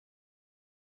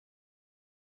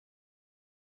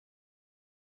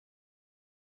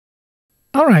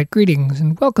All right, greetings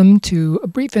and welcome to a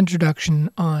brief introduction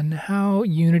on how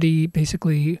Unity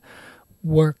basically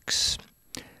works.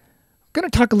 I'm going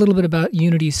to talk a little bit about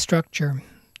Unity's structure.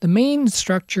 The main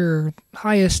structure,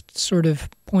 highest sort of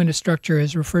point of structure,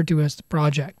 is referred to as the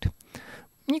project.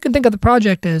 You can think of the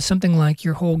project as something like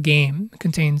your whole game. It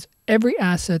contains every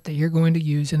asset that you're going to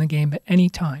use in the game at any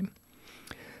time.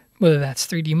 Whether that's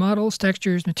 3D models,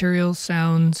 textures, materials,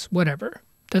 sounds, whatever.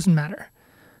 Doesn't matter.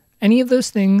 Any of those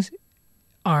things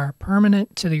are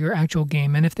permanent to your actual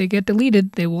game, and if they get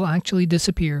deleted, they will actually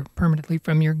disappear permanently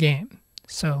from your game.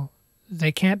 So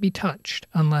they can't be touched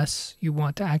unless you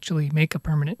want to actually make a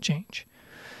permanent change.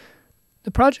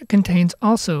 The project contains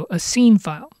also a scene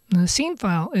file. And the scene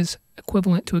file is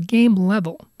equivalent to a game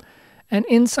level, and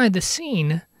inside the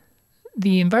scene,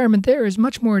 the environment there is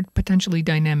much more potentially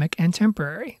dynamic and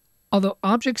temporary. Although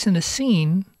objects in a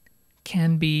scene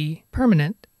can be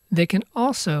permanent, they can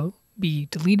also be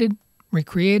deleted,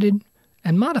 recreated,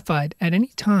 and modified at any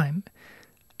time,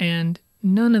 and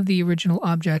none of the original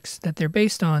objects that they're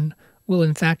based on will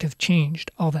in fact have changed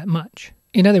all that much.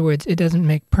 In other words, it doesn't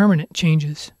make permanent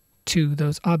changes to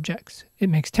those objects. It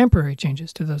makes temporary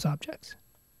changes to those objects.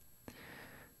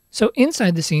 So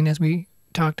inside the scene, as we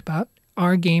talked about,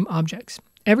 are game objects.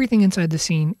 Everything inside the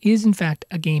scene is in fact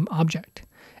a game object,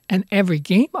 and every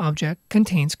game object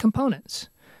contains components.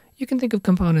 You can think of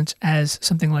components as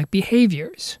something like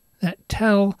behaviors that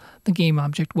tell the game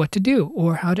object what to do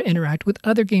or how to interact with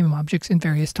other game objects in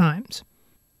various times.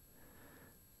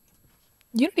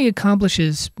 Unity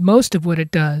accomplishes most of what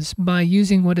it does by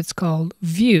using what it's called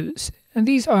views. And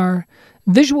these are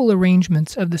visual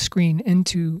arrangements of the screen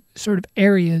into sort of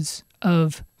areas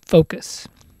of focus.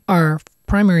 Our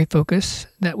primary focus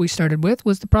that we started with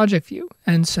was the project view.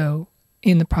 And so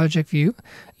in the project view,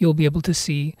 you'll be able to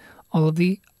see all of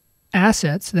the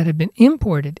assets that have been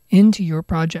imported into your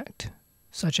project,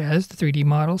 such as the 3D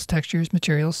models, textures,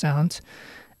 materials, sounds,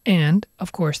 and,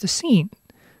 of course, the scene.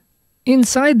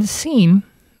 Inside the scene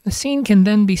can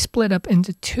then be split up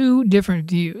into two different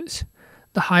views,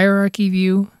 the hierarchy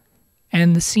view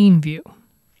and the scene view.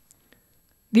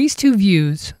 These two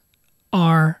views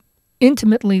are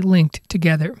intimately linked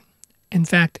together. In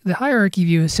fact, the hierarchy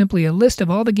view is simply a list of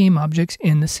all the game objects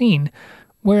in the scene,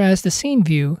 whereas the scene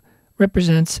view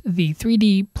represents the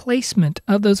 3D placement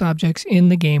of those objects in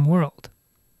the game world.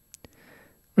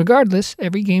 Regardless,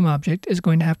 every game object is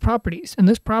going to have properties, and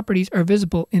those properties are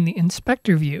visible in the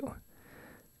inspector view.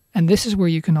 And this is where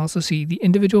you can also see the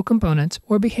individual components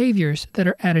or behaviors that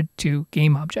are added to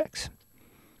game objects.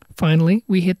 Finally,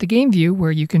 we hit the game view, where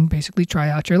you can basically try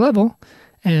out your level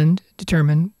and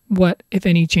determine what, if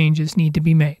any, changes need to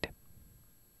be made.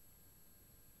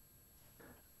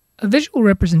 A visual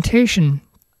representation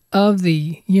of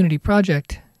the Unity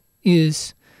project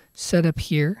is set up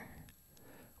here,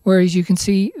 whereas you can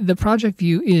see the project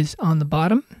view is on the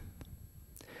bottom,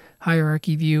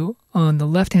 hierarchy view on the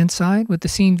left-hand side with the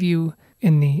scene view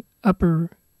in the upper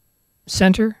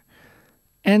center,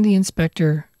 and the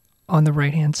inspector on the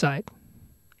right-hand side.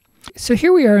 So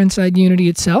here we are inside Unity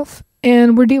itself,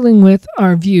 and we're dealing with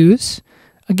our views.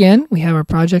 Again, we have our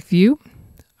project view,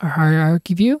 our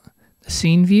hierarchy view, the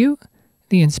scene view,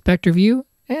 the inspector view,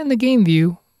 and the game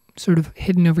view sort of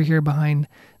hidden over here behind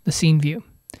the scene view.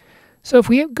 So if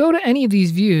we go to any of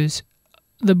these views,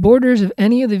 the borders of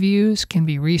any of the views can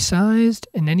be resized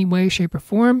in any way, shape, or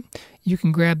form. You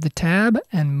can grab the tab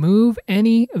and move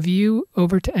any view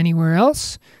over to anywhere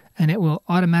else, and it will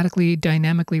automatically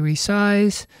dynamically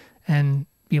resize and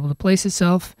be able to place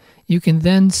itself. You can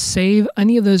then save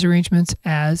any of those arrangements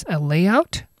as a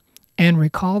layout and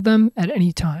recall them at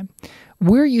any time.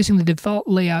 We're using the default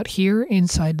layout here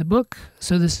inside the book,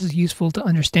 so this is useful to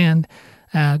understand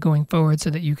going forward so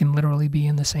that you can literally be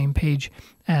in the same page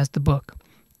as the book.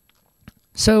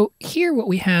 So here what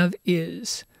we have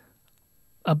is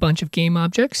a bunch of game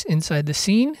objects inside the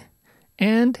scene,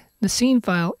 and the scene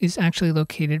file is actually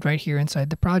located right here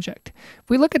inside the project. If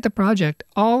we look at the project,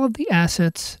 all of the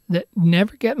assets that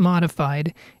never get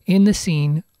modified in the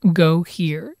scene go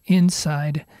here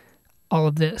inside all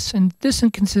of this. And this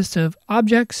consists of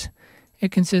objects.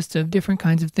 It consists of different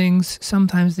kinds of things.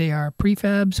 Sometimes they are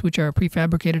prefabs, which are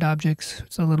prefabricated objects.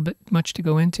 It's a little bit much to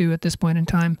go into at this point in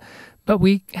time. But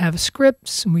we have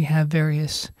scripts, and we have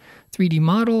various 3D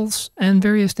models, and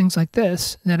various things like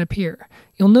this that appear.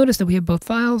 You'll notice that we have both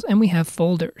files and we have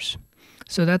folders.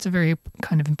 So that's a very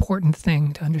kind of important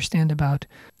thing to understand about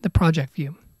the project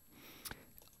view.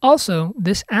 Also,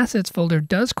 this assets folder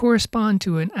does correspond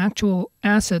to an actual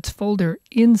assets folder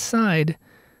inside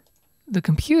the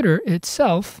computer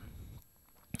itself,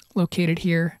 located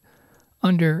here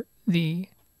under the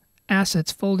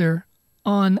assets folder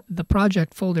on the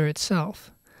project folder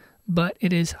itself, but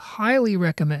it is highly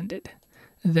recommended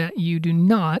that you do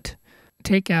not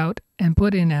take out and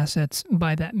put in assets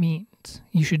by that means.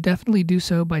 You should definitely do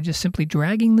so by just simply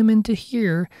dragging them into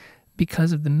here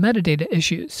because of the metadata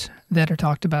issues that are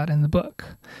talked about in the book.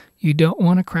 You don't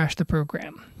want to crash the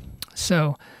program.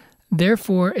 So,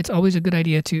 therefore, it's always a good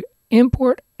idea to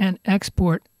import and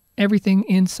export everything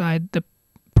inside the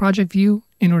project view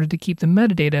in order to keep the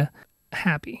metadata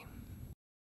happy.